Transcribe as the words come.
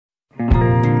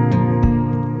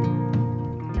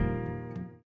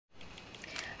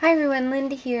Hi everyone,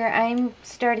 Linda here. I'm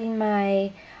starting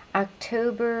my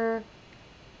October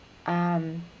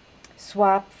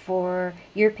swap for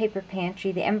Your Paper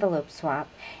Pantry, the envelope swap.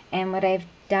 And what I've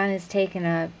done is taken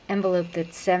an envelope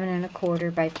that's 7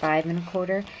 1/4 by 5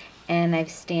 1/4, and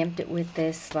I've stamped it with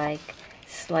this like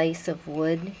slice of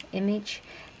wood image.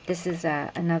 This is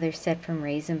another set from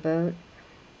Raisin Boat.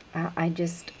 I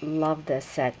just love this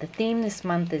set. The theme this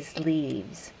month is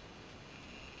leaves.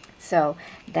 So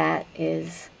that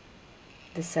is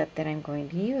the set that I'm going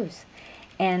to use.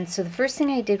 And so the first thing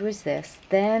I did was this.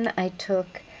 Then I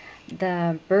took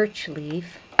the birch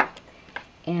leaf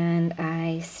and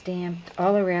I stamped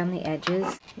all around the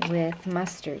edges with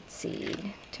mustard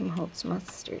seed, Tim Holtz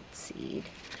mustard seed.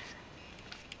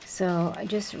 So I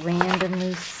just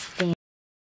randomly stamped.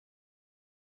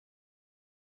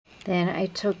 Then I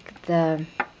took the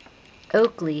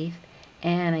oak leaf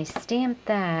and I stamped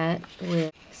that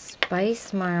with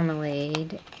spice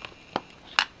marmalade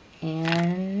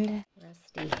and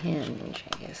rusty hinge,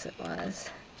 I guess it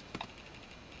was.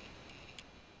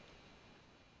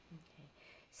 Okay.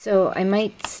 So I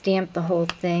might stamp the whole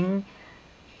thing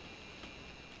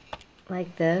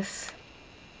like this,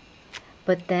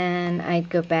 but then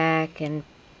I'd go back and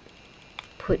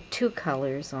put 2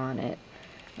 colors on it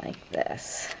like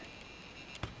this,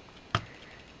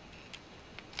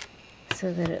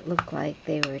 so that it looked like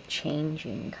they were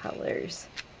changing colors.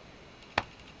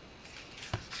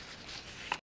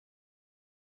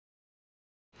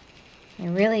 I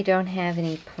really don't have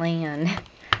any plan.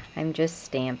 I'm just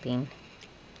stamping.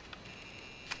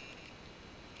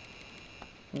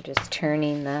 I'm just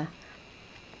turning the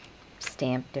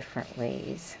stamp different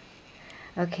ways.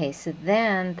 Okay, so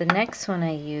then the next one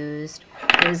I used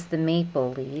was the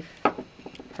maple leaf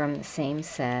from the same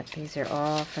set. These are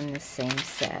all from the same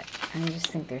set. I just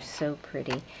think they're so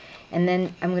pretty. And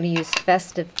then I'm going to use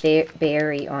Festive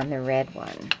Berry on the red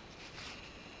one.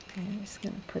 I'm just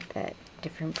going to put that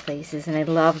different places, and I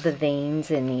love the veins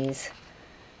in these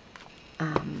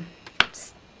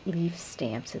leaf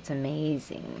stamps. It's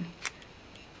amazing.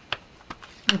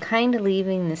 I'm kind of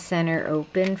leaving the center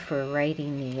open for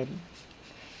writing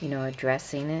the,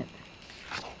 addressing it.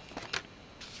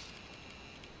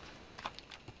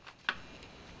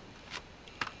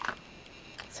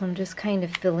 So I'm just kind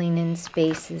of filling in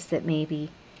spaces that maybe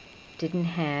didn't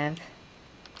have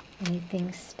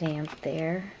anything stamped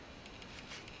there.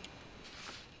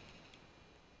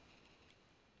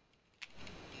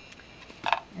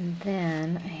 And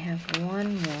then I have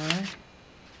one more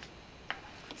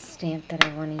stamp that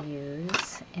I want to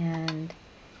use, and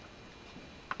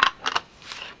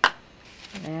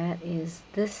that is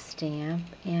this stamp.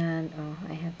 And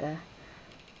I have the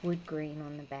wood grain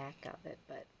on the back of it,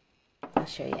 but I'll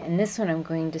show you. And this one I'm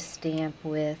going to stamp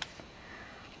with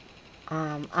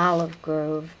Olive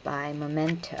Grove by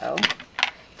Memento,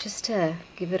 just to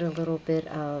give it a little bit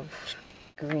of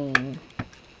green.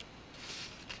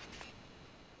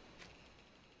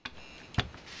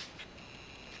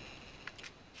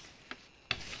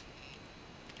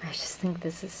 I just think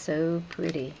this is so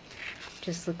pretty.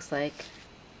 Just looks like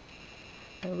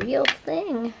a real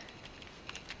thing.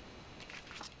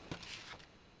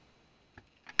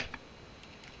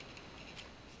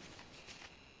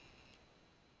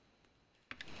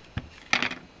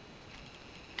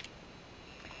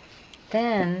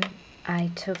 Then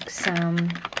I took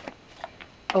some,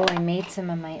 I made some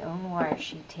of my own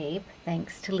washi tape,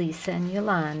 thanks to Lisa and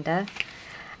Yolanda.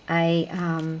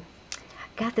 I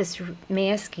got this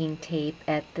masking tape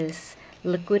at this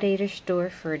liquidator store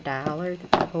for $1,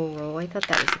 the whole roll. I thought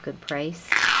that was a good price.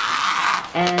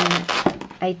 And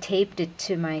I taped it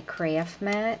to my craft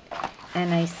mat,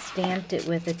 and I stamped it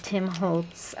with a Tim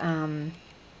Holtz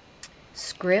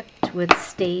script with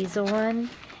stays on.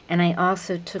 And I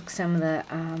also took some of the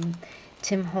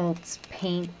Tim Holtz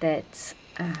paint that's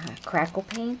crackle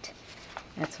paint.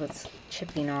 That's what's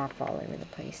chipping off all over the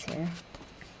place here.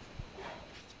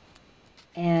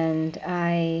 And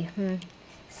I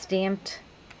stamped,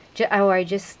 I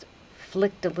just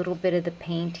flicked a little bit of the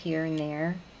paint here and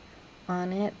there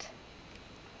on it.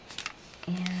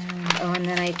 And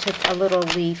then I took a little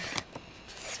leaf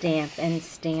stamp and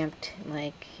stamped,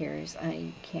 like, you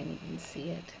can't even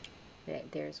see it.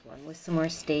 There's one with some more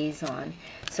stays on.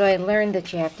 So I learned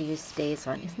that you have to use stays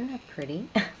on. Isn't that pretty?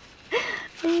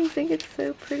 I think it's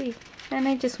so pretty. And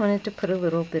I just wanted to put a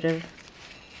little bit of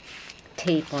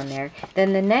tape on there.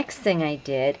 Then the next thing I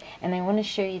did, and I want to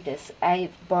show you this, I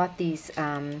bought these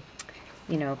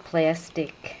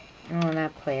plastic,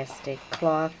 not plastic,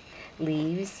 cloth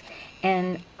leaves,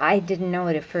 And I didn't know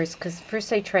it at first, because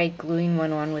first I tried gluing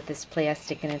one on with this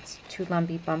plastic and it's too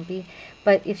lumpy bumpy.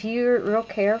 But if you're real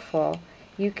careful,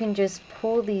 you can just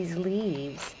pull these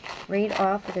leaves right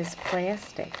off of this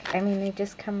plastic. I mean, they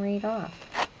just come right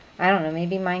off. I don't know,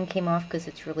 maybe mine came off because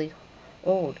it's really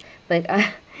old. But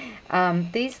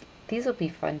these will be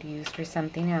fun to use for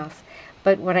something else.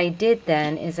 But what I did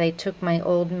then is I took my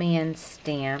old man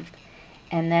stamp,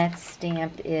 and that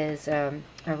stamp is a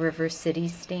River City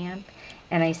stamp,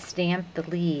 and I stamped the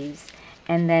leaves,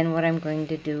 and then what I'm going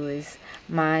to do is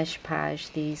Mod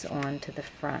Podge these onto the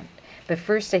front. But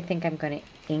first I think I'm going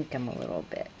to ink them a little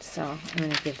bit, so I'm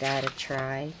going to give that a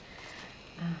try.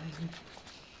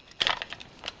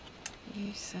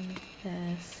 Use some of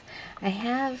this. I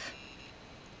have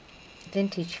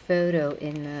Vintage Photo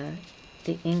in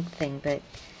the ink thing, but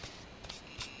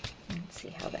let's see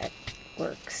how that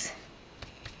works.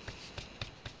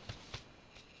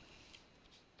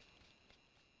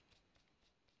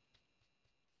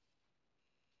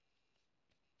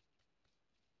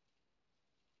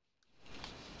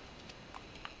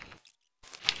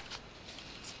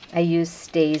 I use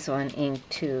Stays On ink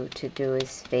too to do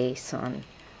his face on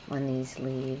these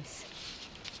leaves.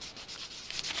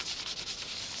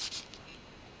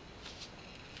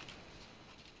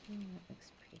 That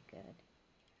looks pretty good.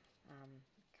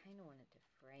 Kind of wanted to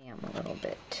fray him a little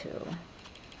bit too.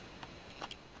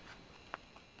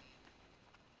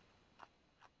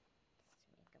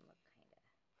 Just to make him look kind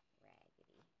of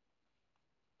raggedy.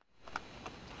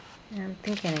 And I'm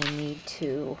thinking I need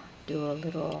to do a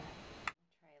little,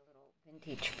 try a little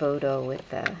Vintage Photo with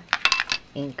the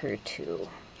ink or two.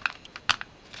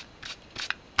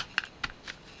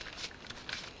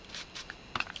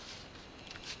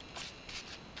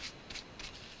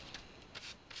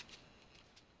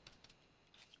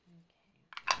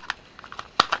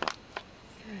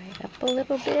 Right up a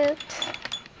little bit.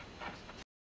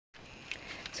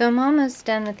 So I'm almost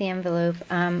done with the envelope.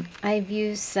 I've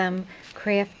used some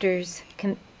Crafter's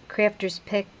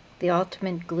Pick, the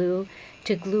ultimate glue,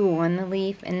 to glue on the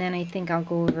leaf, and then I think I'll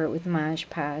go over it with Mod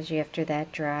Podge after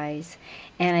that dries.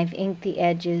 And I've inked the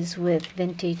edges with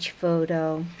Vintage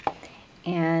Photo,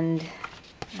 and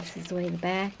this is the way the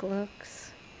back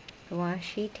looks, the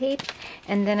washi tape.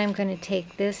 And then I'm going to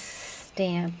take this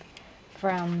stamp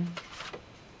from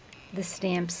the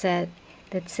stamp set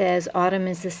that says autumn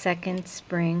is the second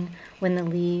spring when the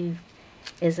leaf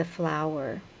is a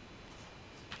flower.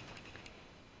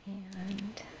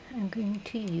 And I'm going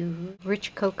to use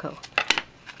Rich Cocoa.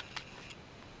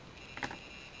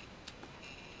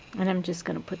 And I'm just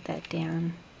going to put that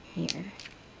down here.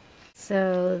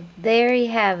 So there you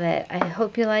have it. I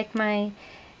hope you like my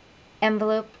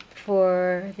envelope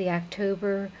for the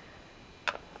October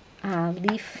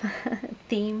leaf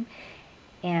theme.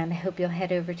 And I hope you'll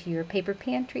head over to Your Paper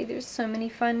Pantry. There's so many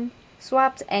fun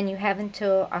swaps, and you have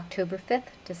until October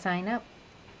 5th to sign up.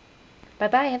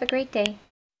 Bye-bye. Have a great day.